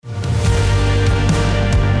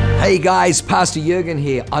Hey guys, Pastor Jurgen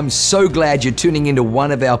here. I'm so glad you're tuning into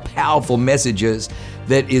one of our powerful messages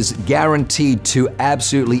that is guaranteed to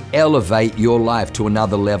absolutely elevate your life to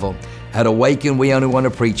another level. At Awaken, we only want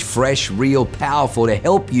to preach fresh, real, powerful to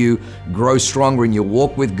help you grow stronger in your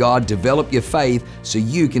walk with God, develop your faith so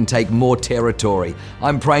you can take more territory.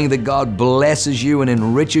 I'm praying that God blesses you and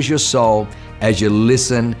enriches your soul as you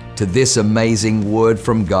listen to this amazing word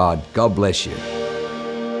from God. God bless you.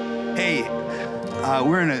 Hey,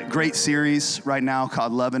 we're in a great series right now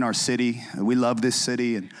called Love in Our City. We love this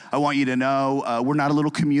city, and I want you to know we're not a little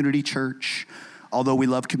community church, although we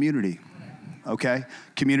love community, okay?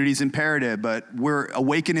 Community is imperative, but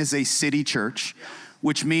Awaken is a city church,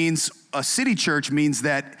 which means a city church means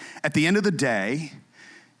that at the end of the day,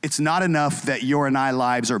 it's not enough that your and I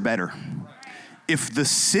lives are better. If the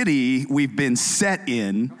city we've been set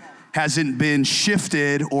in hasn't been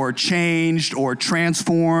shifted or changed or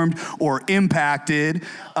transformed or impacted,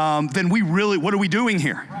 then what are we doing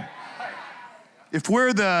here? If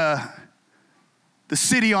we're the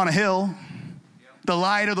city on a hill, the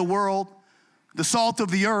light of the world, the salt of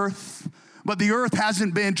the earth, but the earth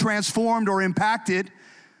hasn't been transformed or impacted,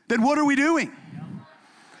 then what are we doing?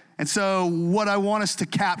 And so what I want us to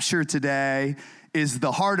capture today is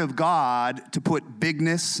the heart of God to put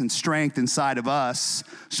bigness and strength inside of us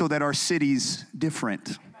so that our city's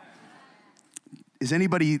different. Has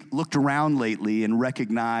anybody looked around lately and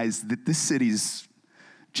recognized that this city's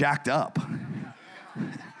jacked up?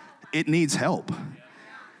 It needs help.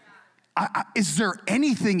 Is there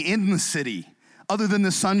anything in the city other than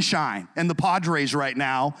the sunshine and the Padres right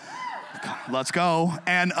now? Let's go.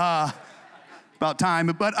 And about time,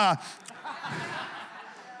 but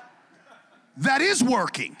that is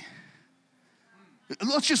working.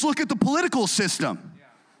 Let's just look at the political system.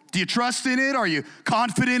 Do you trust in it? Are you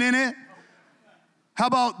confident in it? How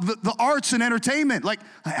about the arts and entertainment? Like,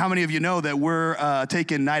 how many of you know that we're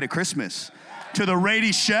taking Night of Christmas to the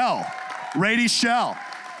Rady Shell? Rady Shell.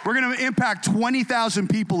 We're going to impact 20,000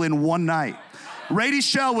 people in one night. Rady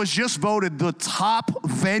Shell was just voted the top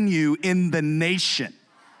venue in the nation.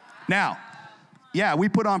 Now, yeah, we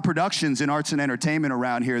put on productions in arts and entertainment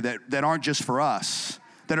around here that aren't just for us,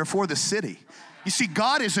 that are for the city. You see,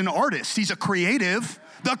 God is an artist. He's a creative,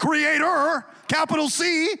 the creator, capital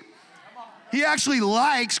C. He actually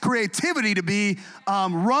likes creativity to be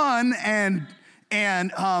run and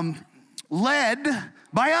led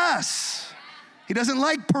by us. He doesn't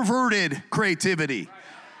like perverted creativity.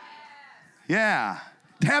 Yeah.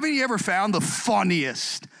 Haven't you ever found the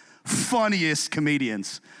funniest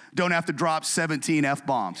comedians don't have to drop 17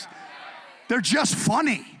 F-bombs? They're just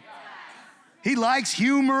funny. He likes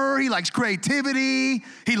humor. He likes creativity.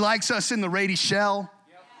 He likes us in the Rady Shell.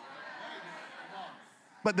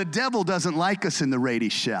 But the devil doesn't like us in the Rady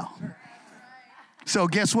Shell. So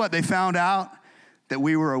guess what? They found out that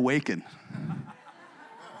we were awakened.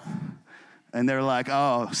 And they're like,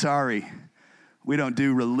 oh, sorry. We don't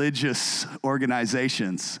do religious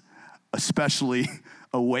organizations, especially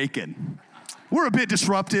Awaken. We're a bit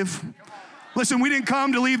disruptive. Listen, we didn't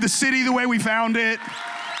come to leave the city the way we found it.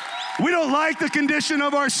 We don't like the condition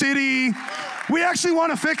of our city. We actually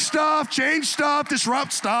want to fix stuff, change stuff,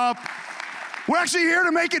 disrupt stuff. We're actually here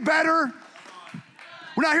to make it better.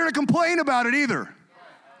 We're not here to complain about it either.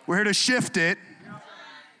 We're here to shift it.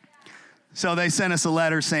 So they sent us a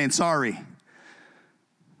letter saying, sorry.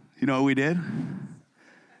 You know what we did?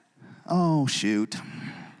 Oh, shoot.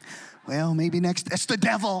 Well, maybe next, that's the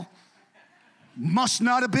devil. Must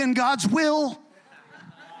not have been God's will.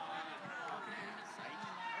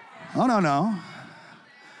 Oh, no.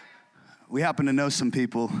 We happen to know some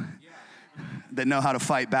people that know how to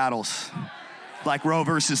fight battles, like Roe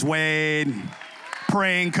versus Wade,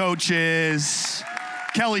 praying coaches.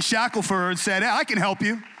 Kelly Shackelford said, hey, I can help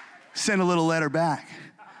you. Send a little letter back.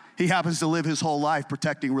 He happens to live his whole life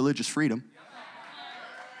protecting religious freedom.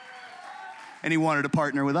 And he wanted to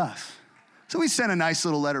partner with us. So we sent a nice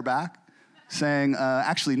little letter back saying,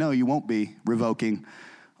 actually, no, you won't be revoking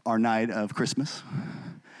our night of Christmas.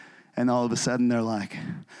 And all of a sudden, they're like,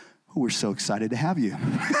 oh, we're so excited to have you.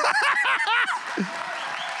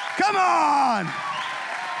 Come on!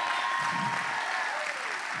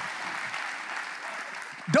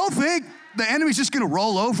 Don't think the enemy's just going to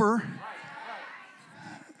roll over.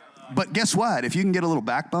 But guess what? If you can get a little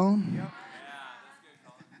backbone,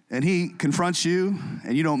 and he confronts you,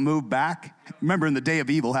 and you don't move back, remember in the day of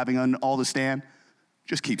evil, having all to stand,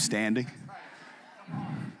 just keep standing.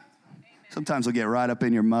 Sometimes they'll get right up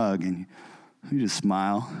in your mug, and you just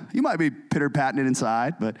smile. You might be pitter-patting it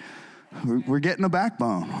inside, but we're getting a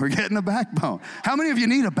backbone. We're getting a backbone. How many of you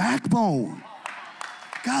need a backbone?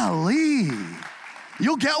 Golly.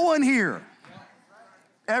 You'll get one here.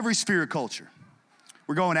 Every sphere of culture.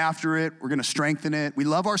 We're going after it. We're going to strengthen it. We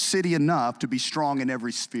love our city enough to be strong in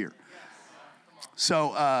every sphere.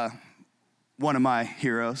 So one of my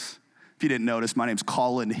heroes, if you didn't notice, my name's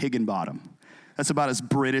Colin Higginbottom. That's about as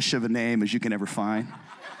British of a name as you can ever find.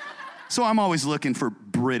 So I'm always looking for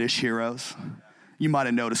British heroes. You might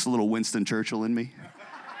have noticed a little Winston Churchill in me.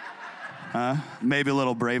 Maybe a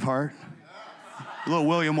little Braveheart. A little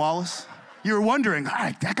William Wallace. You were wondering,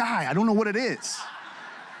 that guy, I don't know what it is.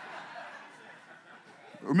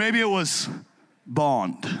 Or maybe it was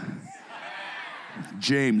Bond.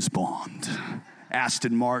 James Bond.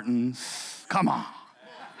 Aston Martins. Come on.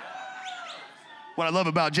 What I love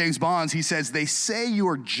about James Bond, he says, they say you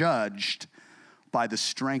are judged by the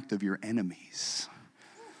strength of your enemies.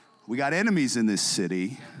 We got enemies in this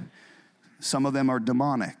city. Some of them are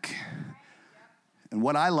demonic. And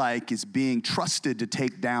what I like is being trusted to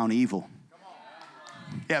take down evil.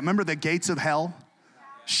 Yeah, remember the gates of hell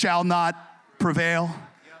shall not prevail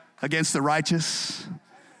against the righteous?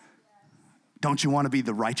 Don't you want to be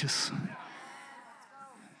the righteous?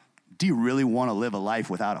 Do you really want to live a life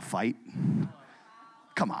without a fight?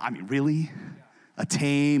 Come on, I mean, really? A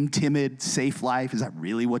tame, timid, safe life, is that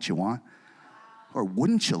really what you want? Or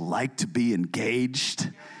wouldn't you like to be engaged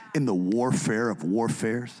in the warfare of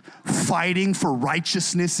warfares, fighting for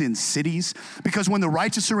righteousness in cities? Because when the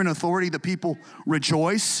righteous are in authority, the people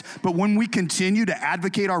rejoice. But when we continue to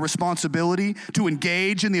advocate our responsibility to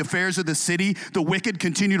engage in the affairs of the city, the wicked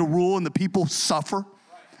continue to rule and the people suffer,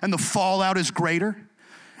 and the fallout is greater.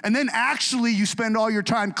 And then actually you spend all your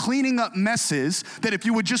time cleaning up messes that if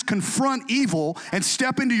you would just confront evil and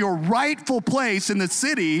step into your rightful place in the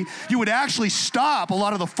city, you would actually stop a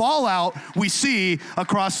lot of the fallout we see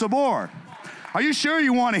across the board. Are you sure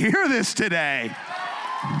you want to hear this today?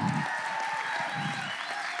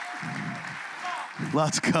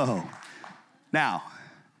 Let's go. Now,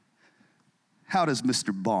 how does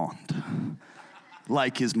Mr. Bond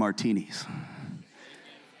like his martinis?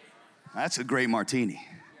 That's a great martini.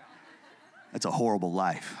 That's a horrible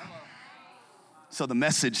life. So the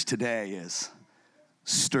message today is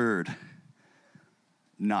stirred,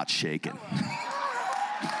 not shaken.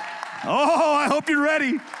 Oh, I hope you're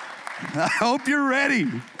ready. I hope you're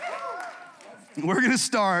ready. We're going to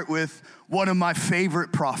start with one of my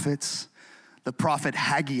favorite prophets, the prophet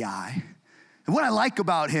Haggai. And what I like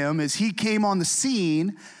about him is he came on the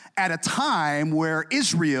scene at a time where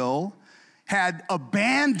Israel had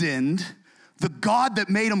abandoned the God that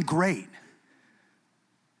made them great.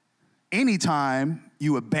 Anytime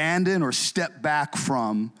you abandon or step back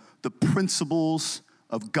from the principles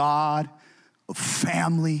of God, of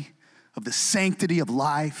family, of the sanctity of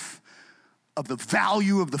life, of the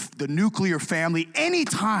value of the nuclear family,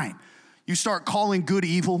 anytime you start calling good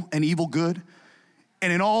evil and evil good,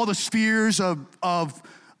 and in all the spheres of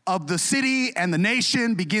the city and the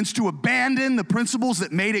nation begins to abandon the principles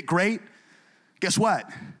that made it great, guess what?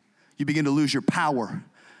 You begin to lose your power.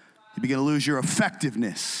 You begin to lose your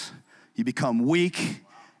effectiveness. You become weak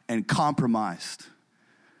and compromised.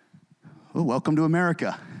 Oh, welcome to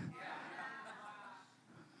America.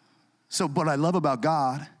 So what I love about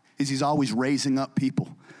God is he's always raising up people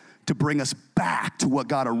to bring us back to what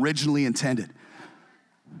God originally intended.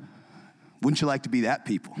 Wouldn't you like to be that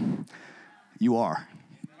people? You are.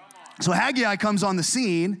 So Haggai comes on the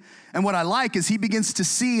scene, and what I like is he begins to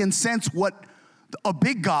see and sense what a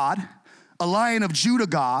big God, a Lion of Judah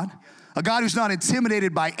God, a God who's not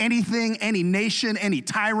intimidated by anything, any nation, any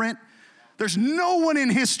tyrant. There's no one in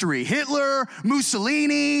history, Hitler,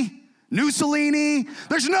 Mussolini,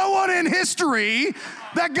 there's no one in history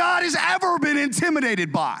that God has ever been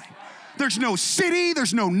intimidated by. There's no city,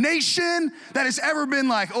 there's no nation that has ever been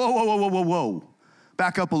like, whoa.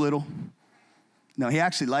 Back up a little. No, he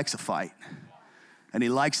actually likes a fight, and he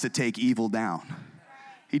likes to take evil down.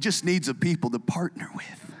 He just needs a people to partner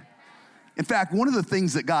with. In fact, one of the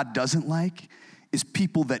things that God doesn't like is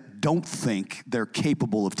people that don't think they're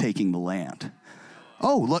capable of taking the land.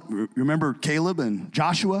 Oh, look, remember Caleb and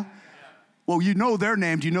Joshua? Well, you know their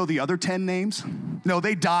name. Do you know the other 10 names? No,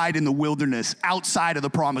 they died in the wilderness outside of the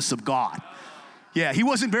promise of God. Yeah, he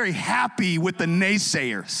wasn't very happy with the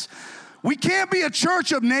naysayers. We can't be a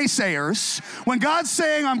church of naysayers when God's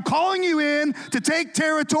saying, I'm calling you in to take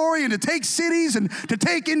territory and to take cities and to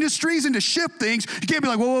take industries and to shift things. You can't be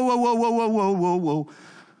like, whoa.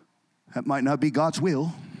 That might not be God's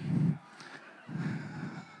will.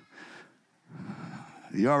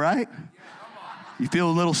 You all right? You feel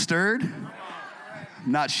a little stirred?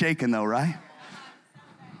 Not shaken though, right?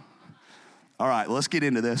 All right, let's get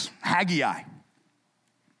into this. Haggai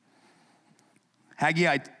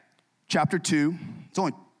chapter 2, It's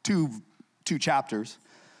only two chapters.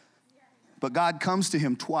 But God comes to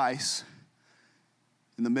him twice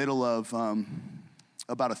in the middle of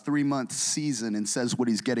about a 3-month season and says what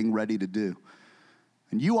he's getting ready to do.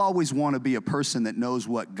 And you always want to be a person that knows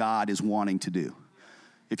what God is wanting to do.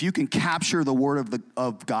 If you can capture the word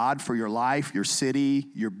of God for your life, your city,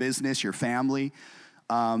 your business, your family,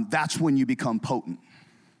 that's when you become potent,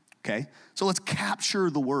 okay? So let's capture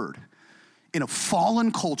the word. In a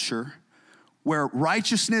fallen culture where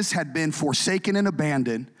righteousness had been forsaken and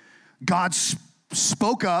abandoned, God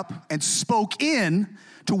spoke up and spoke in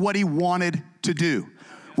to what he wanted to do.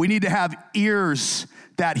 We need to have ears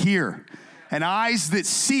that hear and eyes that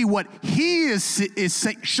see what he is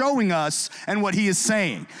showing us and what he is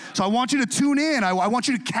saying. So I want you to tune in. I want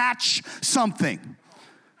you to catch something.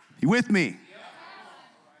 You with me?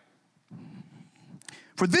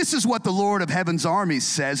 For this is what the Lord of heaven's armies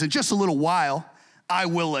says, in just a little while, I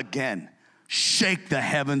will again shake the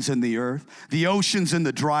heavens and the earth, the oceans and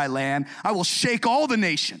the dry land. I will shake all the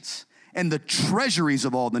nations, and the treasuries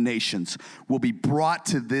of all the nations will be brought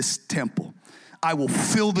to this temple. I will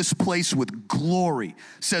fill this place with glory,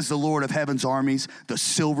 says the Lord of heaven's armies. The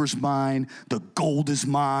silver's mine, the gold is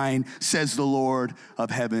mine, says the Lord of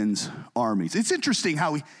heaven's armies. It's interesting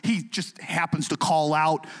how he just happens to call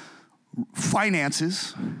out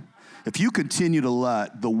finances. If you continue to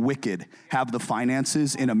let the wicked have the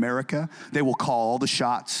finances in America, they will call all the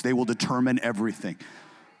shots. They will determine everything.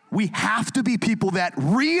 We have to be people that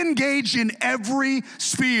re-engage in every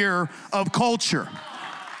sphere of culture.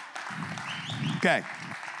 Okay.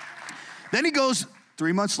 Then he goes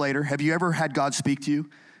 3 months later. Have you ever had God speak to you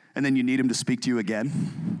and then you need him to speak to you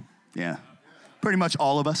again? Yeah. Pretty much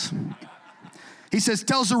all of us. He says,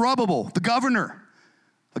 tell Zerubbabel, the governor.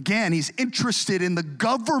 Again, he's interested in the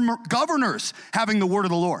governors having the word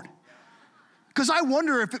of the Lord. Because I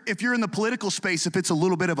wonder if you're in the political space, if it's a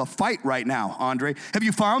little bit of a fight right now, Andre. Have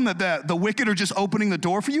you found that the wicked are just opening the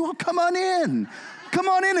door for you? Oh, come on in. Come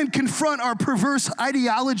on in and confront our perverse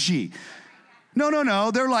ideology.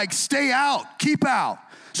 No. They're like, stay out, keep out.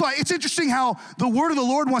 So it's interesting how the word of the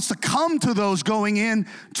Lord wants to come to those going in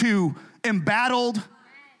to embattled.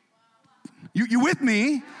 You with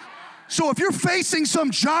me? So if you're facing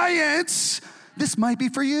some giants, this might be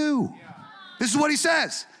for you. This is what he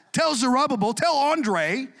says. Tell Zerubbabel, tell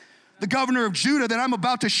Andre, the governor of Judah, that I'm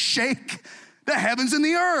about to shake the heavens and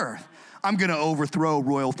the earth. I'm going to overthrow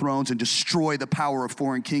royal thrones and destroy the power of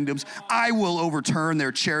foreign kingdoms. I will overturn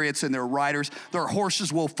their chariots and their riders. Their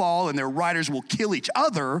horses will fall and their riders will kill each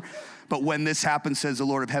other. But when this happens, says the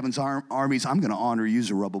Lord of heaven's armies, I'm going to honor you,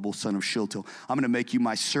 Zerubbabel, son of Shealtiel. I'm going to make you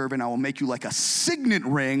my servant. I will make you like a signet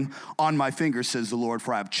ring on my finger, says the Lord,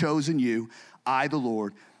 for I have chosen you. I, the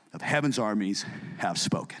Lord of heaven's armies, have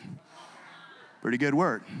spoken. Pretty good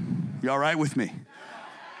word. You all right with me?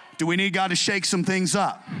 Do we need God to shake some things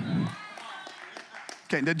up?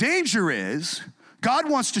 Okay, the danger is God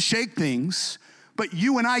wants to shake things, but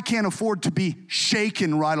you and I can't afford to be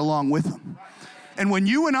shaken right along with him. And when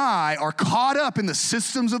you and I are caught up in the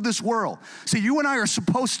systems of this world, see, you and I are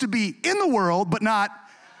supposed to be in the world, but not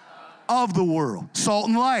of the world. Salt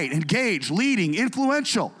and light, engaged, leading,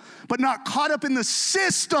 influential, but not caught up in the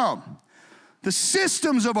system. The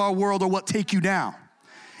systems of our world are what take you down.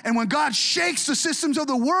 And when God shakes the systems of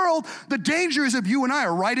the world, the danger is if you and I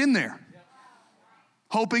are right in there,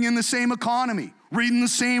 hoping in the same economy, reading the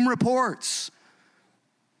same reports.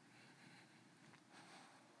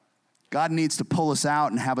 God needs to pull us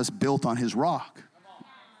out and have us built on his rock.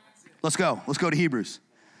 Let's go. Let's go to Hebrews.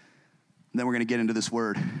 And then we're going to get into this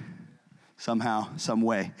word somehow, some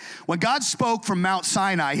way. When God spoke from Mount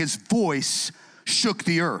Sinai, his voice shook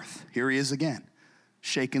the earth. Here he is again,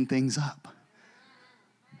 shaking things up.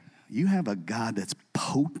 You have a God that's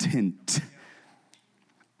potent.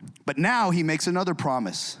 But now he makes another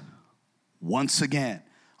promise. Once again,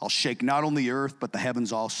 I'll shake not only the earth, but the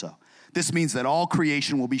heavens also. This means that all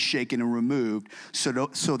creation will be shaken and removed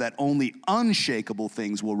so that only unshakable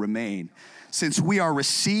things will remain. Since we are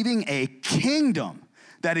receiving a kingdom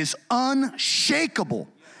that is unshakable,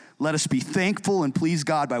 let us be thankful and please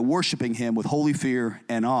God by worshiping him with holy fear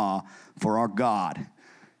and awe, for our God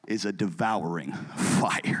is a devouring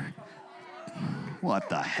fire. What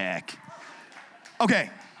the heck? Okay,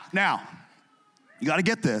 now, you got to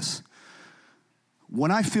get this.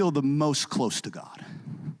 When I feel the most close to God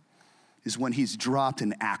is when he's dropped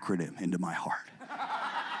an acronym into my heart.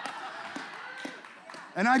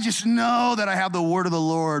 And I just know that I have the word of the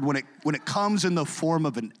Lord when it comes in the form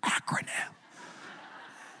of an acronym.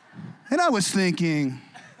 And I was thinking,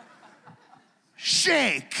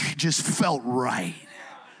 shake just felt right.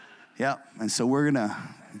 Yep, and so we're gonna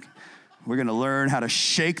We're going to learn how to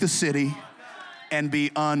shake the city and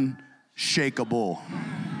be unshakable.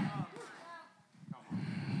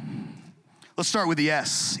 Let's start with the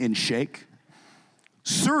S in shake.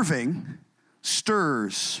 Serving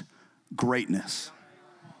stirs greatness.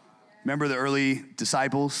 Remember the early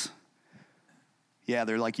disciples? Yeah,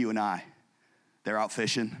 they're like you and I. They're out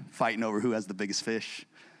fishing, fighting over who has the biggest fish,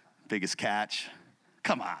 biggest catch.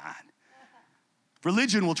 Come on.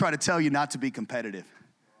 Religion will try to tell you not to be competitive,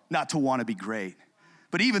 not to want to be great.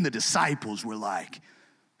 But even the disciples were like,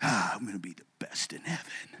 I'm going to be the best in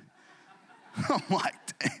heaven. I'm like,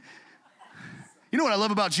 you know what I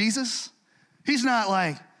love about Jesus? He's not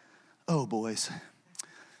like, oh, boys,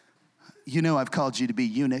 you know I've called you to be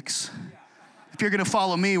eunuchs. If you're going to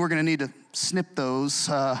follow me, we're going to need to snip those.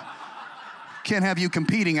 Can't have you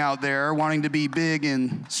competing out there wanting to be big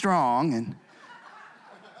and strong. And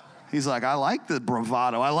he's like, I like the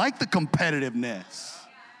bravado. I like the competitiveness.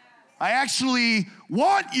 I actually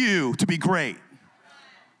want you to be great.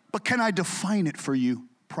 But can I define it for you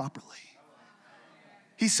properly?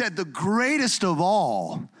 He said, the greatest of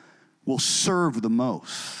all will serve the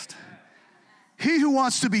most. He who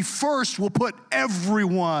wants to be first will put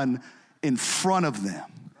everyone in front of them.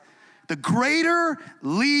 The greater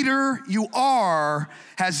leader you are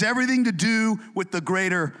has everything to do with the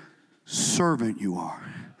greater servant you are.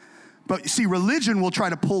 But you see, religion will try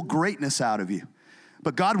to pull greatness out of you,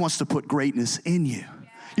 but God wants to put greatness in you.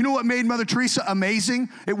 You know what made Mother Teresa amazing?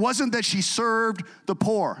 It wasn't that she served the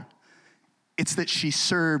poor. It's that she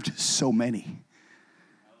served so many.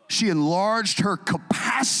 She enlarged her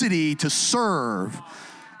capacity to serve.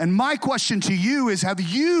 And my question to you is, have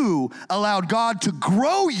you allowed God to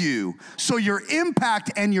grow you so your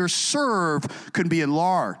impact and your serve can be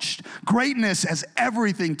enlarged? Greatness has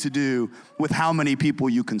everything to do with how many people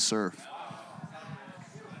you can serve.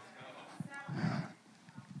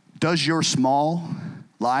 Does your small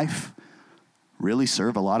life really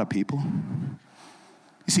serve a lot of people?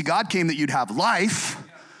 You see, God came that you'd have life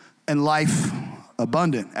and life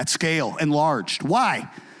abundant, at scale, enlarged. Why?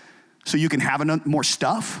 So you can have more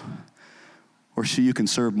stuff, or so you can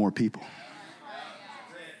serve more people?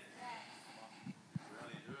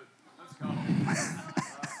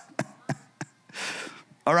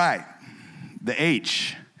 All right. The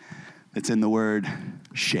H that's in the word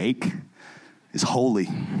shake is holy.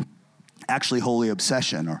 Actually, holy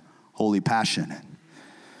obsession or holy passion.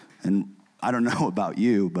 And I don't know about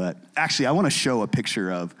you, but actually I want to show a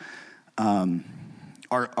picture of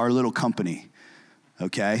our little company.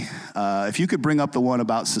 Okay, if you could bring up the one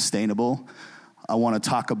about sustainable, I want to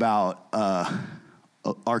talk about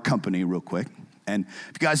our company real quick. And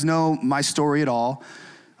if you guys know my story at all,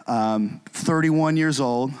 31 years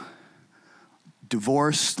old,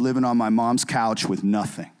 divorced, living on my mom's couch with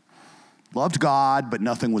nothing. Loved God, but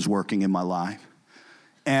nothing was working in my life.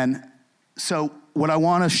 And so what I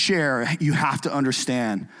want to share, you have to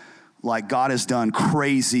understand, like God has done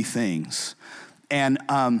crazy things. And,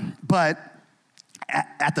 but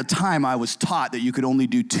at the time, I was taught that you could only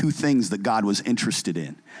do two things that God was interested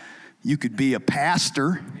in. You could be a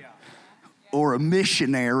pastor or a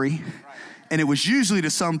missionary, and it was usually to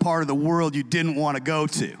some part of the world you didn't want to go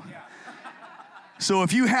to. So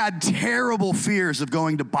if you had terrible fears of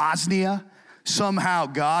going to Bosnia, somehow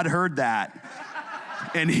God heard that,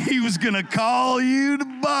 and he was going to call you to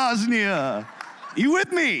Bosnia. You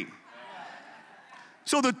with me?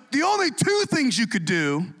 So the only two things you could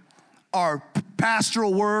do are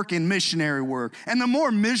pastoral work and missionary work. And the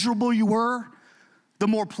more miserable you were, the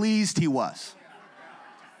more pleased he was.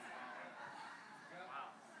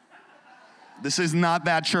 This is not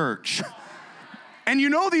that church. And you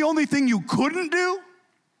know the only thing you couldn't do?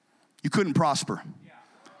 You couldn't prosper.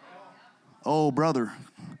 Oh, brother,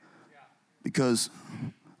 because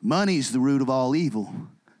money's the root of all evil.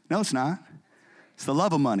 No, it's not. It's the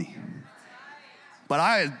love of money. But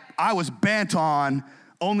I was bent on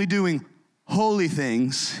only doing holy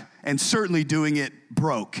things and certainly doing it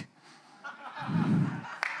broke.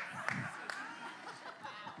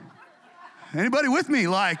 Anybody with me?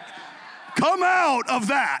 Like, come out of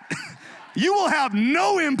that. You will have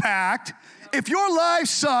no impact. If your life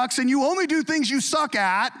sucks and you only do things you suck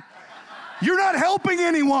at, you're not helping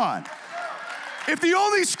anyone. If the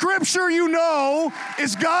only scripture you know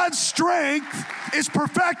is God's strength is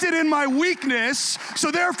perfected in my weakness, so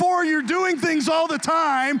therefore you're doing things all the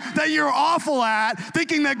time that you're awful at,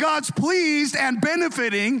 thinking that God's pleased and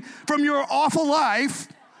benefiting from your awful life,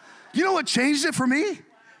 you know what changed it for me?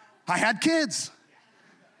 I had kids.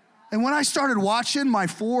 And when I started watching my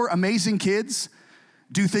 4 amazing kids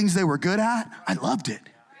do things they were good at, I loved it.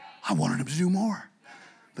 I wanted them to do more.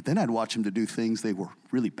 But then I'd watch them to do things they were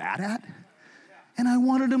really bad at, and I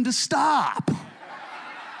wanted them to stop.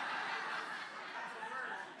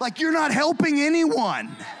 Like, you're not helping anyone.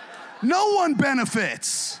 No one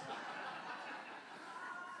benefits.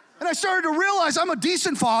 And I started to realize I'm a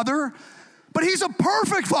decent father, but he's a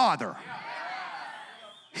perfect father.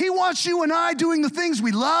 He wants you and I doing the things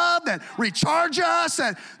we love, that recharge us,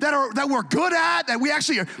 that we're good at, that we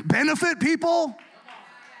actually benefit people.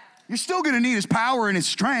 You're still gonna need his power and his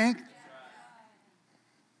strength.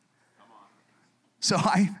 So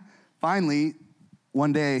I finally,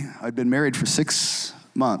 one day, I'd been married for 6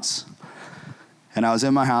 months, and I was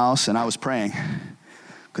in my house and I was praying,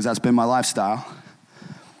 because that's been my lifestyle.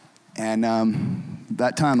 And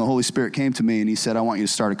that time the Holy Spirit came to me and he said, I want you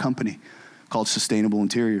to start a company called Sustainable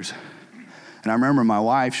Interiors. And I remember my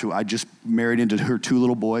wife, I just married into her 2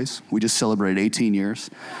 little boys. We just celebrated 18 years.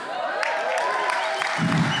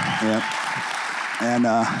 Yep. And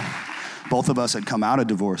both of us had come out of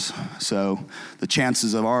divorce, so the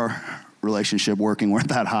chances of our relationship working weren't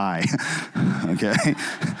that high, okay?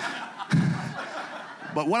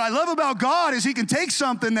 But what I love about God is he can take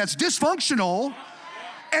something that's dysfunctional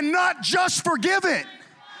and not just forgive it.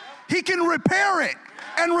 He can repair it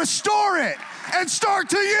and restore it and start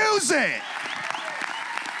to use it.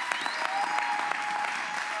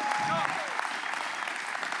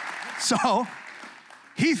 So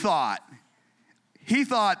he thought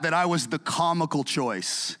that I was the comical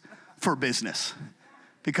choice for business,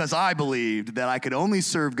 because I believed that I could only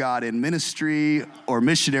serve God in ministry or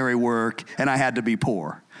missionary work, and I had to be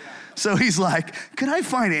poor. So he's like, could I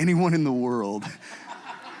find anyone in the world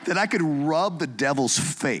that I could rub the devil's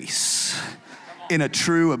face in a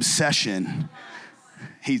true obsession?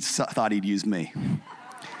 He thought he'd use me.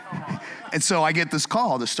 And so I get this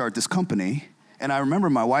call to start this company, and I remember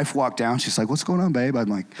my wife walked down, she's like, what's going on, babe? I'm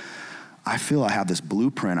like, I feel I have this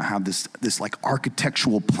blueprint. I have this like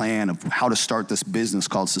architectural plan of how to start this business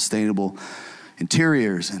called Sustainable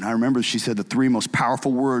Interiors. And I remember she said the 3 most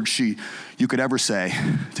powerful words you could ever say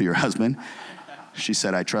to your husband. She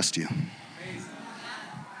said, I trust you.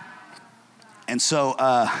 And so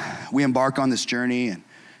we embark on this journey, and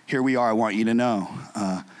here we are. I want you to know,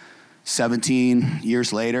 17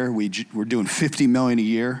 years later, we're doing $50 million a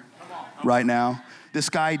year right now.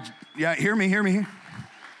 This guy, yeah, hear me.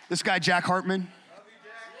 This guy, Jack Hartman.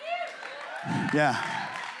 Yeah.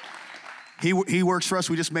 He works for us.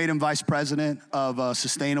 We just made him vice president of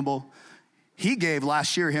Sustainable. He gave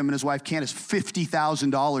last year, him and his wife Candace,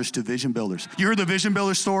 $50,000 to Vision Builders. You heard the Vision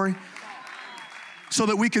Builders story? So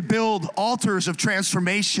that we could build altars of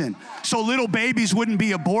transformation, so little babies wouldn't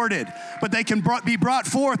be aborted, but they can be brought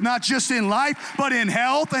forth not just in life, but in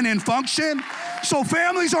health and in function. So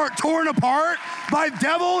families aren't torn apart by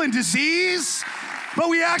devil and disease, but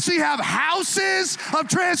we actually have houses of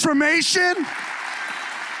transformation.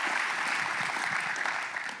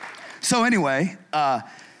 So anyway,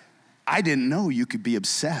 I didn't know you could be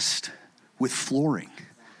obsessed with flooring.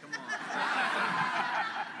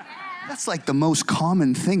 That's like the most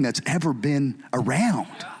common thing that's ever been around.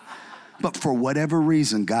 But for whatever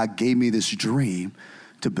reason, God gave me this dream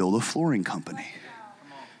to build a flooring company.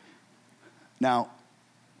 Now,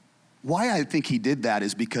 why I think he did that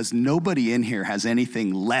is because nobody in here has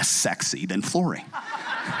anything less sexy than flooring.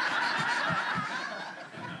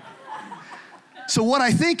 So what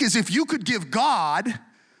I think is, if you could give God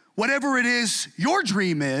whatever it is your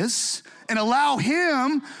dream is, and allow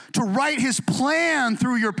him to write his plan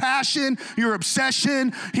through your passion, your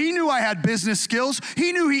obsession. He knew I had business skills.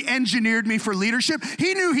 He knew he engineered me for leadership.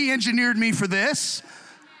 He knew he engineered me for this.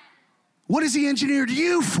 What has he engineered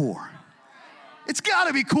you for? It's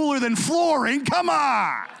gotta be cooler than flooring, come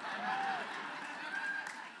on.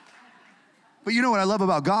 But you know what I love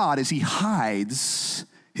about God is he hides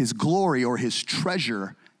his glory or his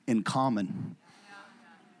treasure in common.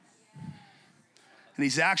 And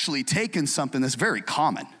he's actually taken something that's very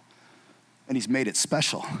common and he's made it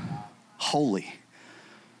special, holy.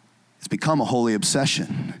 It's become a holy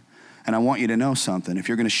obsession. And I want you to know something. If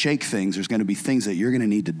you're gonna shake things, there's gonna be things that you're gonna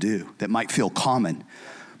need to do that might feel common,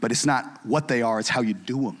 but it's not what they are, it's how you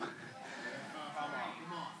do them.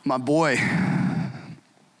 My boy,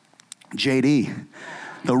 JD,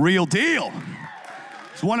 the real deal.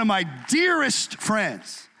 He's one of my dearest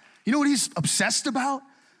friends. You know what he's obsessed about?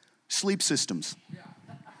 Sleep systems.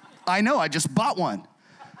 I know, I just bought one.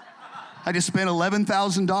 I just spent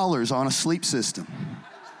 $11,000 on a sleep system.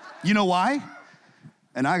 You know why?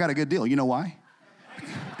 And I got a good deal. You know why?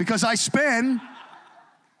 Because I spend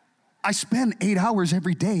 8 hours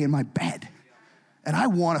every day in my bed. And I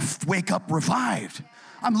want to wake up revived.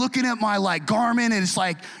 I'm looking at my Garmin and it's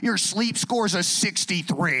like, your sleep score's a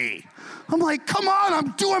 63. I'm like, come on,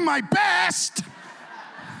 I'm doing my best.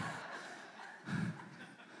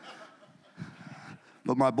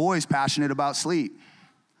 But my boy's passionate about sleep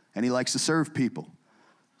and he likes to serve people.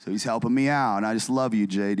 So he's helping me out. And I just love you,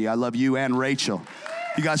 JD. I love you and Rachel.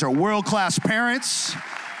 You guys are world-class parents.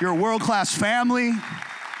 You're a world-class family.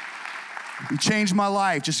 You changed my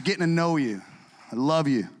life just getting to know you. I love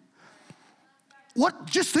you.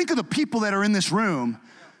 Just think of the people that are in this room.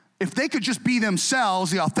 If they could just be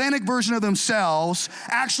themselves, the authentic version of themselves,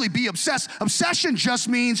 actually be obsessed. Obsession just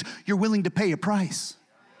means you're willing to pay a price.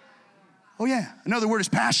 Oh yeah, another word is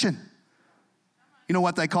passion. You know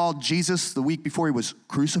what they called Jesus the week before he was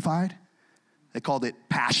crucified? They called it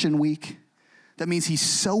Passion Week. That means he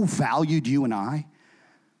so valued you and I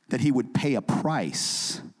that he would pay a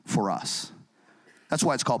price for us. That's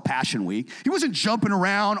why it's called Passion Week. He wasn't jumping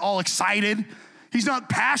around all excited. He's not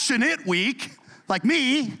passionate week like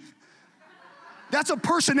me. That's a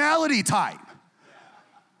personality type.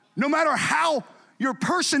 No matter how your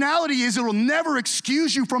personality is, it will never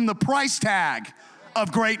excuse you from the price tag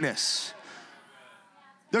of greatness.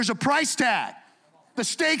 There's a price tag. The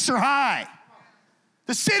stakes are high.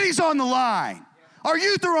 The city's on the line. Our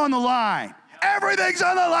youth are on the line. Everything's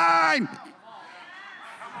on the line.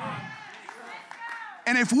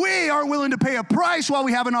 And if we aren't willing to pay a price while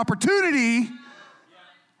we have an opportunity,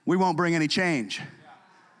 we won't bring any change.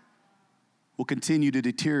 We'll continue to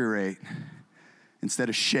deteriorate instead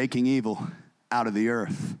of shaking evil out of the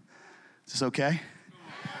earth. Is this okay?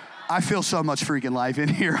 I feel so much freaking life in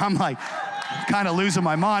here. I'm like kind of losing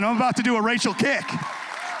my mind. I'm about to do a Rachel kick.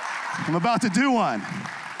 I'm about to do one.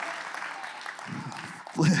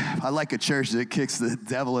 I like a church that kicks the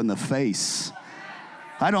devil in the face.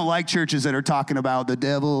 I don't like churches that are talking about the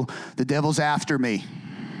devil's after me.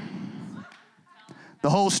 The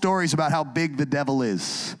whole story is about how big the devil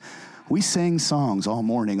is. We sing songs all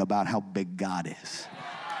morning about how big God is.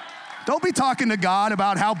 Don't be talking to God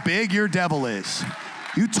about how big your devil is.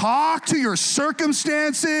 You talk to your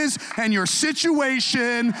circumstances and your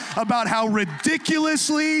situation about how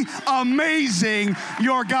ridiculously amazing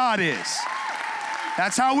your God is.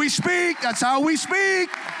 That's how we speak. That's how we speak.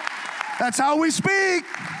 That's how we speak.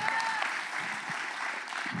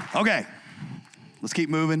 Okay, let's keep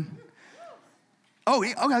moving. Oh,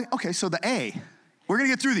 okay, so the A. We're gonna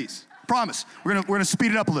get through these, promise. We're gonna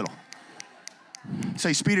speed it up a little.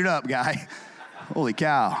 Say, speed it up, guy. Holy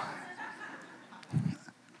cow.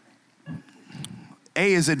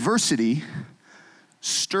 A is adversity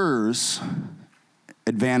stirs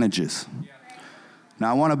advantages. Now,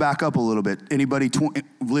 I want to back up a little bit. Anybody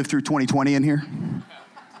lived through 2020 in here?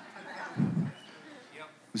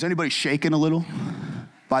 Was anybody shaken a little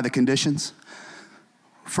by the conditions?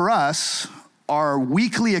 For us, our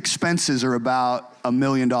weekly expenses are about $1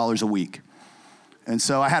 million a week. And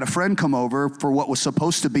so I had a friend come over for what was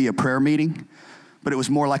supposed to be a prayer meeting, but it was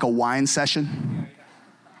more like a wine session,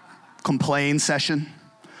 complain session,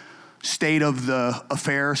 state of the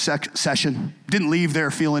affair session. Didn't leave there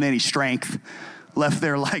feeling any strength. Left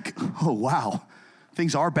there like, oh, wow,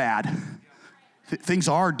 things are bad. Things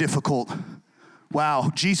are difficult.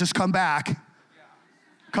 Wow, Jesus, come back.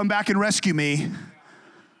 Come back and rescue me.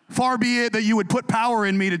 Far be it that you would put power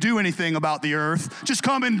in me to do anything about the earth. Just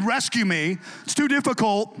come and rescue me. It's too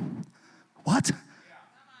difficult. What?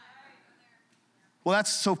 Well,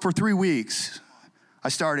 so for 3 weeks, I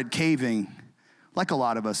started caving, like a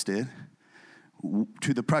lot of us did,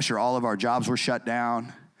 to the pressure. All of our jobs were shut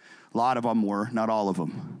down. A lot of them were, not all of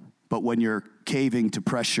them. But when you're caving to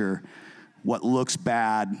pressure, what looks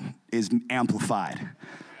bad is amplified.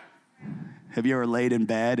 Have you ever laid in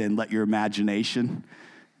bed and let your imagination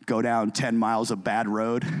go down 10 miles of bad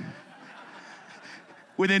road?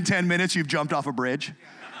 Within 10 minutes, you've jumped off a bridge.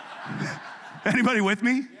 Anybody with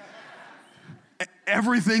me?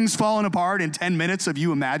 Everything's falling apart in 10 minutes of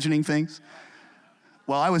you imagining things.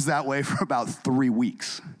 Well, I was that way for about 3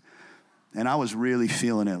 weeks. And I was really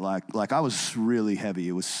feeling it, like I was really heavy.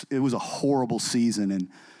 It was a horrible season,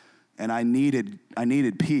 and I needed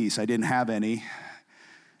peace. I didn't have any.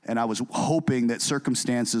 And I was hoping that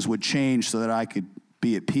circumstances would change so that I could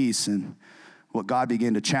be at peace. And what God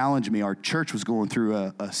began to challenge me, our church was going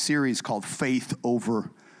through a series called Faith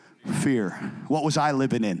Over Fear. What was I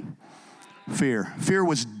living in? Fear. Fear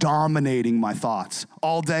was dominating my thoughts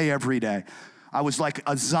all day, every day. I was like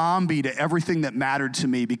a zombie to everything that mattered to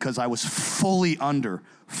me because I was fully under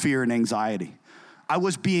fear and anxiety. I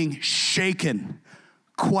was being shaken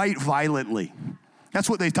quite violently. That's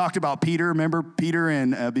what they talked about Peter. Remember Peter,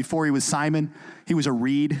 and before he was Simon, he was a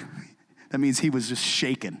reed. That means he was just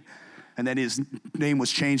shaken. And then his name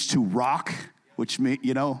was changed to Rock, which means,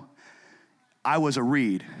 I was a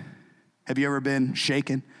reed. Have you ever been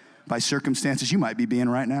shaken by circumstances? You might be being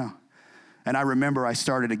right now. And I remember I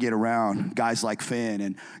started to get around guys like Finn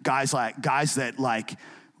and guys that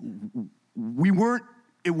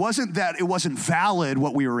it wasn't that it wasn't valid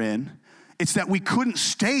what we were in. It's that we couldn't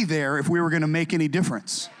stay there if we were going to make any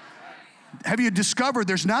difference. Have you discovered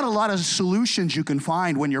there's not a lot of solutions you can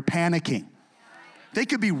find when you're panicking? They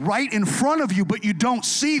could be right in front of you, but you don't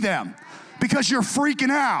see them because you're freaking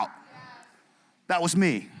out. That was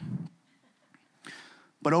me.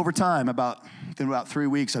 But over time, within about 3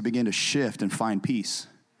 weeks, I began to shift and find peace.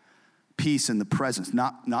 Peace in the presence,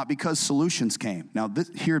 not because solutions came. Now,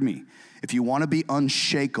 hear me. If you want to be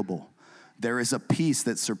unshakable, there is a peace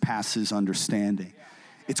that surpasses understanding.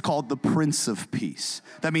 It's called the Prince of Peace.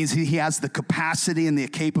 That means he has the capacity and the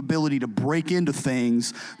capability to break into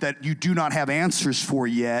things that you do not have answers for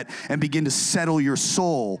yet and begin to settle your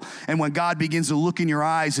soul. And when God begins to look in your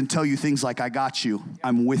eyes and tell you things like, I got you,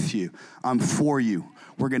 I'm with you, I'm for you,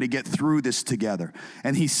 we're going to get through this together.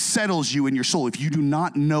 And he settles you in your soul. If you do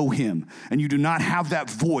not know him and you do not have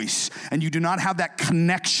that voice and you do not have that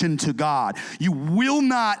connection to God, you will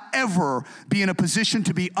not ever be in a position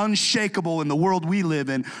to be unshakable in the world we live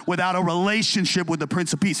in without a relationship with the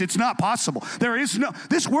Prince of Peace. It's not possible.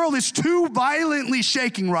 This world is too violently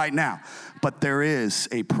shaking right now. But there is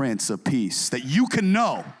a Prince of Peace that you can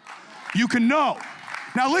know. You can know.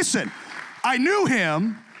 Now listen, I knew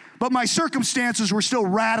him, but my circumstances were still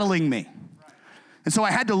rattling me. And so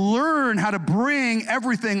I had to learn how to bring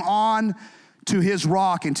everything on to his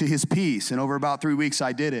rock and to his peace. And over about 3 weeks,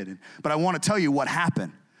 I did it. But I want to tell you what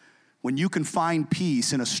happened. When you can find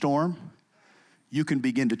peace in a storm, you can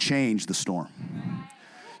begin to change the storm.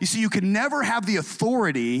 You see, you can never have the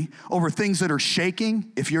authority over things that are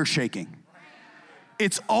shaking if you're shaking.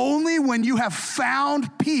 It's only when you have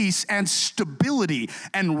found peace and stability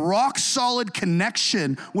and rock solid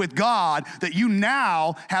connection with God that you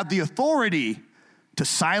now have the authority to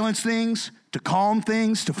silence things, to calm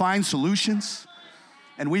things, to find solutions.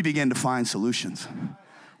 And we begin to find solutions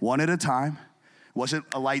one at a time. It wasn't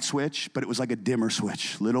a light switch, but it was like a dimmer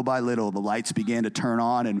switch. Little by little, the lights began to turn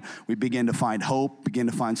on and we began to find hope, began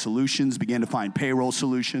to find solutions, began to find payroll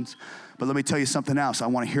solutions. But let me tell you something else I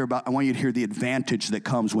want you to hear the advantage that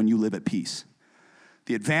comes when you live at peace.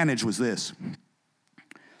 The advantage was this.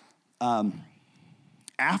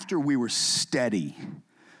 After we were steady,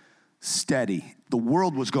 the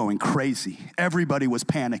world was going crazy. Everybody was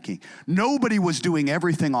panicking. Nobody was doing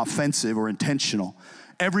everything offensive or intentional.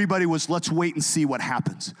 Everybody was, let's wait and see what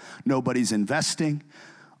happens. Nobody's investing.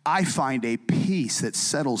 I find a peace that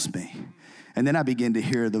settles me. And then I begin to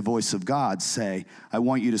hear the voice of God say, I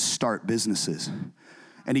want you to start businesses.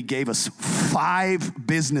 And he gave us 5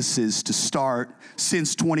 businesses to start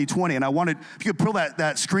since 2020. And I wanted, if you could pull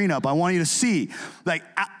that screen up, I want you to see,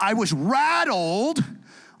 I was rattled.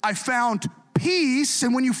 I found peace,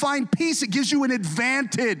 and when you find peace, it gives you an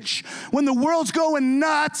advantage. When the world's going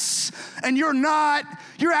nuts and you're not,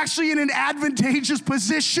 you're actually in an advantageous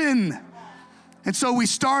position. And so we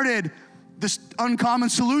started this Uncommon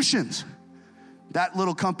Solutions. That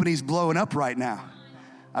little company's blowing up right now.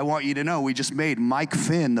 I want you to know we just made Mike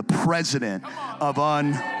Finn the president of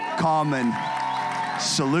Uncommon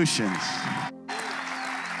Solutions.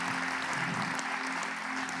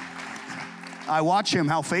 I watch him,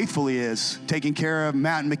 how faithful he is, taking care of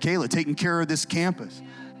Matt and Michaela, taking care of this campus.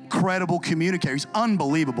 Incredible communicator. He's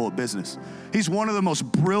unbelievable at business. He's one of the most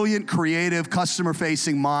brilliant, creative,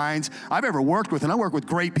 customer-facing minds I've ever worked with, and I work with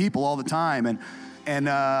great people all the time.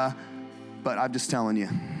 But I'm just telling you,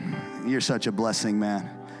 you're such a blessing, man.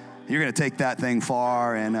 You're going to take that thing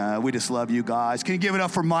far, and we just love you guys. Can you give it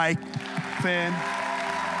up for Mike Finn?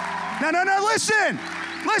 No, listen.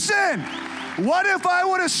 What if I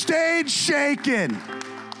would have stayed shaken?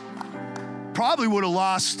 Probably would have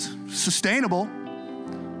lost sustainable.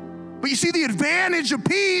 But you see, the advantage of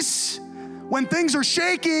peace when things are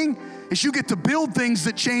shaking is you get to build things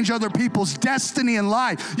that change other people's destiny in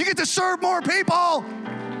life. You get to serve more people.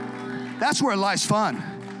 That's where life's fun,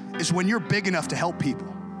 is when you're big enough to help people.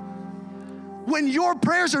 When your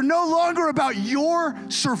prayers are no longer about your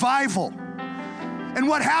survival. And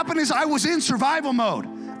what happened is I was in survival mode.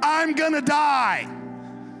 I'm gonna die.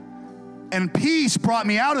 And peace brought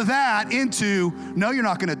me out of that into, no, you're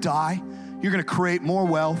not gonna die. You're gonna create more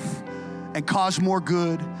wealth and cause more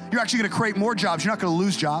good. You're actually gonna create more jobs. You're not gonna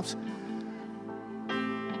lose jobs.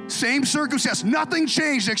 Same circumstance, nothing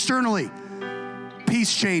changed externally.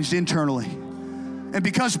 Peace changed internally. And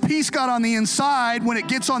because peace got on the inside, when it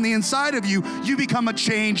gets on the inside of you, you become a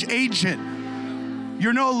change agent.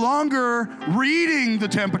 You're no longer reading the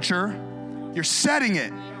temperature, you're setting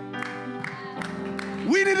it.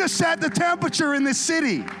 We need to set the temperature in this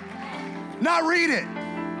city, not read it.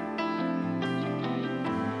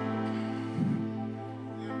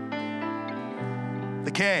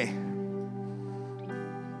 The K.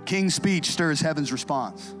 King's speech stirs heaven's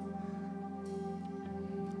response.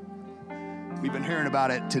 We've been hearing about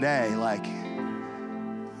it today, like,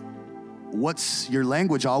 what's your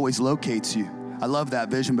language always locates you. I love that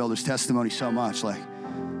Vision Builders testimony so much. Like,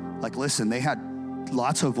 listen, they had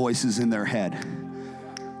lots of voices in their head.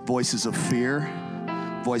 Voices of fear,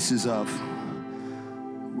 voices of,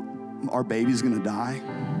 our baby's gonna die.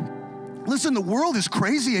 Listen, the world is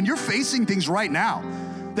crazy and you're facing things right now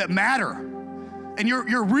that matter. And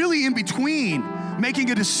you're really in between making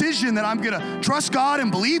a decision that I'm gonna trust God and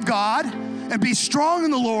believe God and be strong in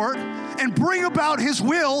the Lord and bring about His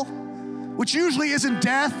will, which usually isn't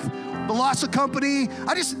death, the loss of company.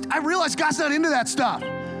 I realize God's not into that stuff.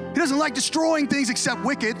 He doesn't like destroying things except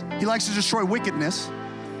wicked. He likes to destroy wickedness.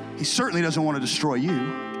 He certainly doesn't want to destroy you.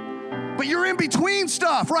 But you're in between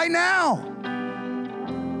stuff right now.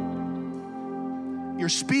 Your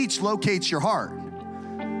speech locates your heart.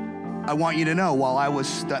 I want you to know, while I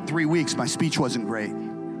was that 3 weeks, my speech wasn't great.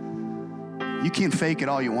 You can fake it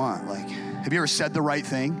all you want. Like, have you ever said the right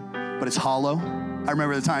thing, but it's hollow? I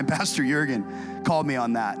remember the time Pastor Jurgen called me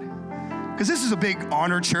on that. Because this is a big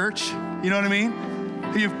honor church, you know what I mean?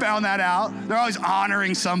 You found that out. They're always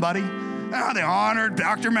honoring somebody. Oh, they honored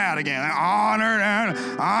Dr. Matt again. They honored,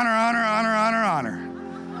 honor.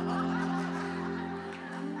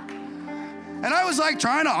 And I was like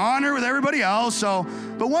trying to honor with everybody else.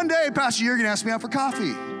 But one day, Pastor Jurgen asked me out for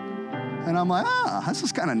coffee. And I'm like, this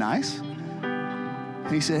is kind of nice.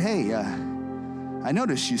 And he said, hey, I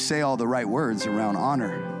noticed you say all the right words around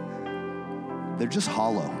honor. They're just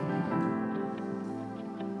hollow.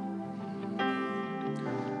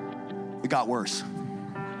 It got worse.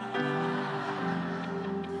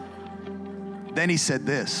 Then he said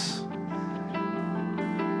this: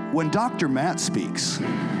 when Dr. Matt speaks,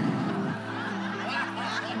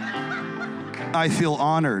 I feel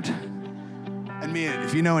honored. And me,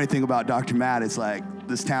 if you know anything about Dr. Matt, it's like,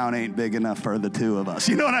 this town ain't big enough for the two of us.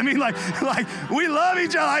 You know what I mean? Like we love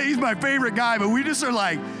each other. He's my favorite guy, but we just are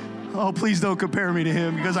like, oh, please don't compare me to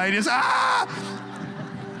him because I just,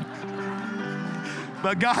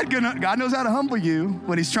 But God knows how to humble you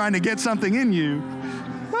when He's trying to get something in you.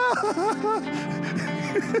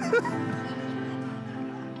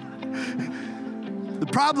 The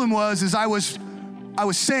problem was I was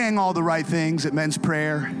saying all the right things at men's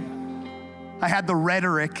prayer. I had the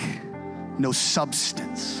rhetoric, no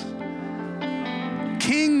substance.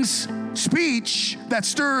 King's speech that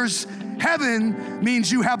stirs heaven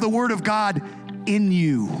means you have the word of God in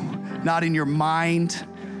you, not in your mind.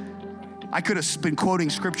 I could have been quoting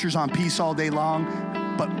scriptures on peace all day long,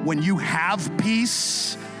 but when you have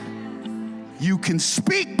peace, you can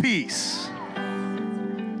speak peace.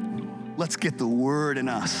 Let's get the word in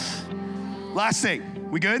us. Last thing,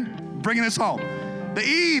 we good? Bringing this home. The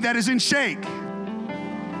E that is in shake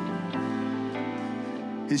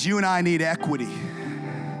is you and I need equity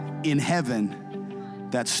in heaven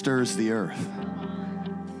that stirs the earth.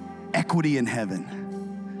 Equity in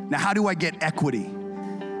heaven. Now, how do I get equity?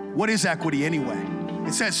 What is equity anyway?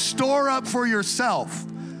 It says, store up for yourself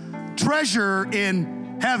treasure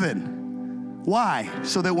in heaven. Why?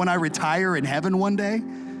 So that when I retire in heaven one day,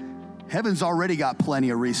 heaven's already got plenty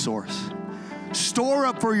of resource. Store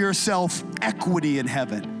up for yourself equity in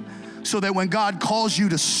heaven so that when God calls you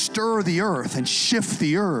to stir the earth and shift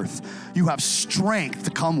the earth, you have strength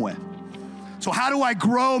to come with. So how do I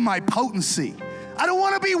grow my potency? I don't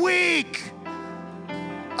want to be weak.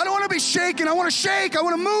 I don't want to be shaken. I want to shake. I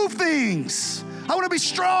want to move things. I want to be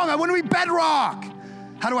strong. I want to be bedrock.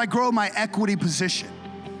 How do I grow my equity position?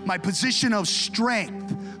 My position of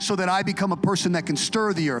strength so that I become a person that can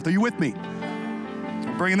stir the earth. Are you with me?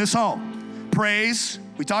 I'm bringing this home. Praise.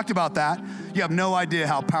 We talked about that. You have no idea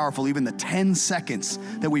how powerful even the 10 seconds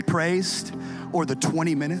that we praised or the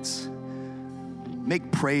 20 minutes.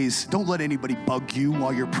 Make praise. Don't let anybody bug you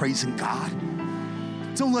while you're praising God.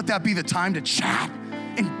 Don't let that be the time to chat.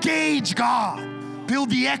 Engage God. Build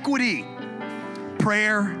the equity.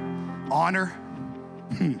 Prayer, honor.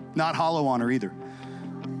 Not hollow honor either.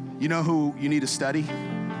 You know who you need to study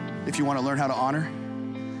if you want to learn how to honor?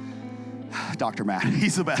 Dr. Matt.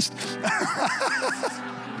 He's the best.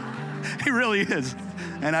 He really is.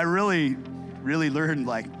 And I really learned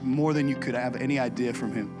like more than you could have any idea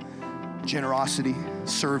from him. Generosity,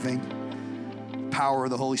 serving, power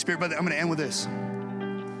of the Holy Spirit. But I'm going to end with this.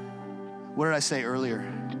 What did I say earlier?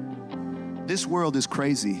 This world is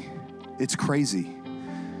crazy. It's crazy.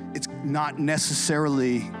 It's not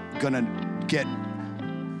necessarily gonna get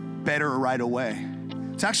better right away.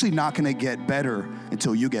 It's actually not gonna get better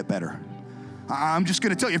until you get better. I'm just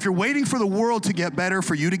gonna tell you, if you're waiting for the world to get better,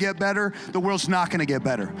 for you to get better, the world's not gonna get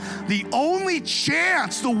better. The only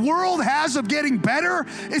chance the world has of getting better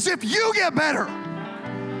is if you get better.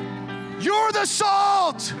 You're the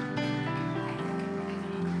salt.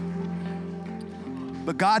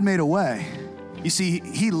 But God made a way. You see,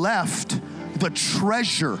 he left the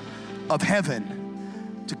treasure of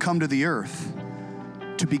heaven to come to the earth,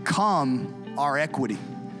 to become our equity.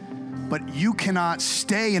 But you cannot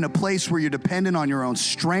stay in a place where you're dependent on your own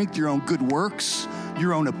strength, your own good works,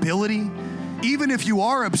 your own ability. Even if you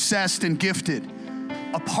are obsessed and gifted,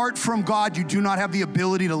 apart from God, you do not have the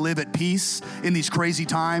ability to live at peace in these crazy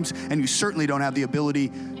times, and you certainly don't have the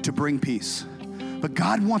ability to bring peace. But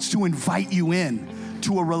God wants to invite you in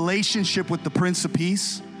to a relationship with the Prince of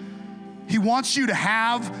Peace. He wants you to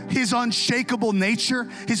have his unshakable nature,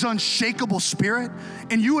 his unshakable spirit,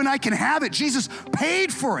 and you and I can have it. Jesus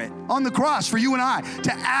paid for it on the cross for you and I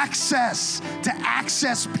to access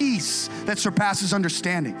peace that surpasses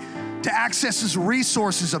understanding, to access his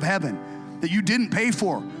resources of heaven that you didn't pay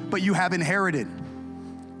for, but you have inherited.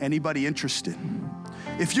 Anybody interested?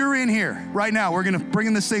 If you're in here right now, we're gonna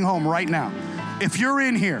bring this thing home right now. If you're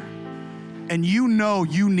in here and you know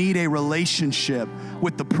you need a relationship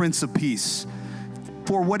with the Prince of Peace,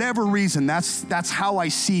 for whatever reason, that's how I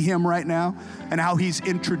see him right now and how he's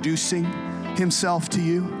introducing himself to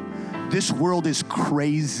you. This world is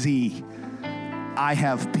crazy. I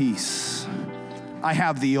have peace. I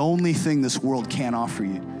have the only thing this world can't offer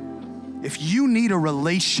you. If you need a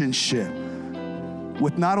relationship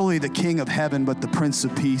with not only the King of Heaven, but the Prince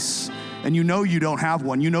of Peace, and you know you don't have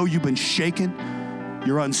one, you know you've been shaken,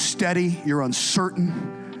 you're unsteady, you're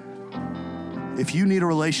uncertain. If you need a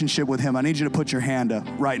relationship with him, I need you to put your hand up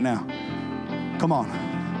right now. Come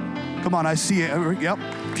on. Come on, I see it. Yep.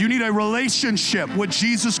 If you need a relationship with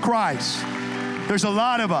Jesus Christ, there's a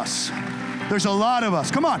lot of us. There's a lot of us.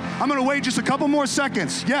 Come on. I'm going to wait just a couple more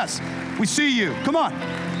seconds. Yes, we see you. Come on.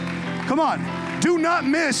 Come on. Do not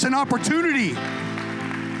miss an opportunity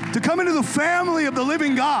to come into the family of the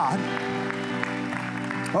living God.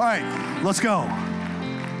 All right, let's go.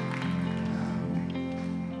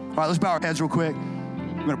 All right, let's bow our heads real quick.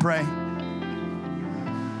 We're going to pray.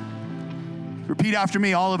 Repeat after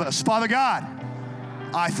me, all of us. Father God,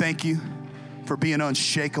 I thank you for being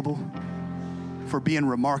unshakable, for being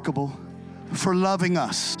remarkable, for loving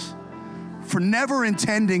us, for never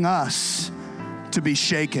intending us to be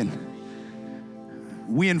shaken.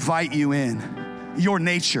 We invite you in. Your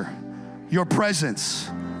nature, your presence,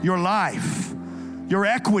 your life, your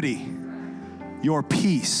equity, your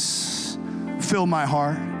peace. Fill my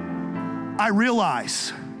heart. I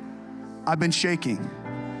realize I've been shaking.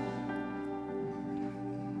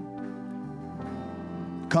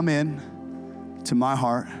 Come in to my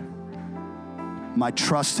heart. My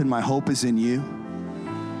trust and my hope is in you.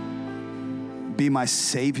 Be my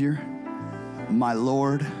Savior, my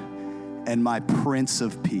Lord, and my Prince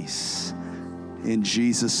of Peace. In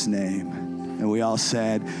Jesus' name. And we all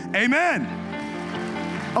said, amen.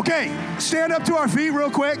 Okay, stand up to our feet real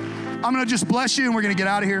quick. I'm gonna just bless you and we're gonna get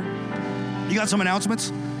out of here. You got some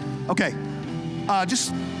announcements? Okay,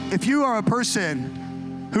 just if you are a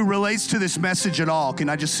person who relates to this message at all, can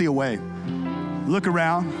I just see a wave? Look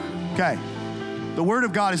around. Okay, the Word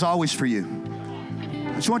of God is always for you.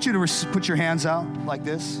 I just want you to put your hands out like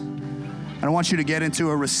this. And I want you to get into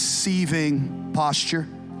a receiving posture.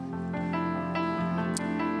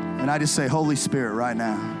 And I just say, Holy Spirit, right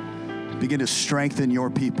now, begin to strengthen your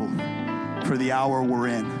people for the hour we're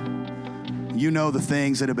in. You know the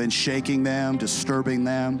things that have been shaking them, disturbing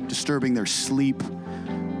their sleep,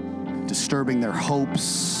 disturbing their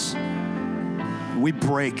hopes. We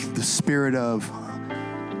break the spirit of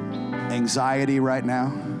anxiety right now.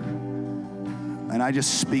 And I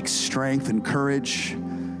just speak strength and courage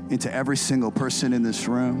into every single person in this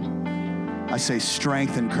room. I say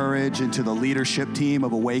strength and courage into the leadership team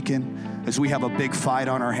of Awaken. As we have a big fight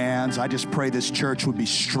on our hands, I just pray this church would be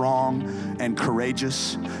strong and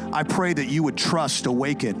courageous. I pray that you would trust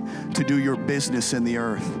Awaken to do your business in the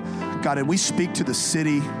earth. God, and we speak to the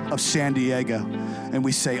city of San Diego, and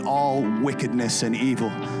we say all wickedness and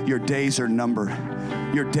evil, your days are numbered.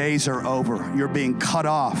 Your days are over. You're being cut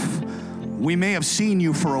off. We may have seen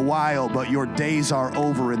you for a while, but your days are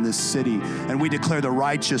over in this city. And we declare the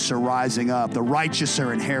righteous are rising up. The righteous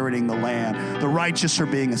are inheriting the land. The righteous are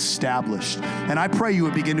being established. And I pray you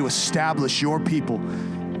would begin to establish your people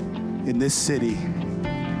in this city.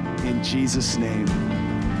 In Jesus' name,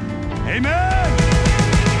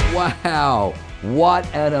 Amen. Wow, what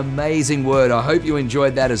an amazing word. I hope you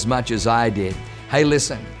enjoyed that as much as I did. Hey,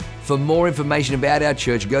 listen, for more information about our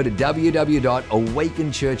church, go to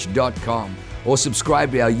www.awakenchurch.com or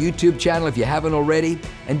subscribe to our YouTube channel if you haven't already,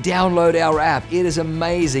 and download our app. It is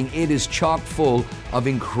amazing. It is chock full of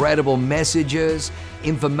incredible messages,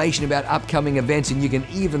 information about upcoming events, and you can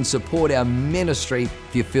even support our ministry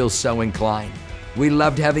if you feel so inclined. We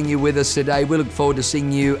loved having you with us today. We look forward to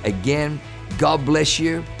seeing you again. God bless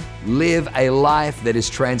you. Live a life that is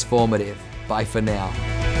transformative. Bye for now.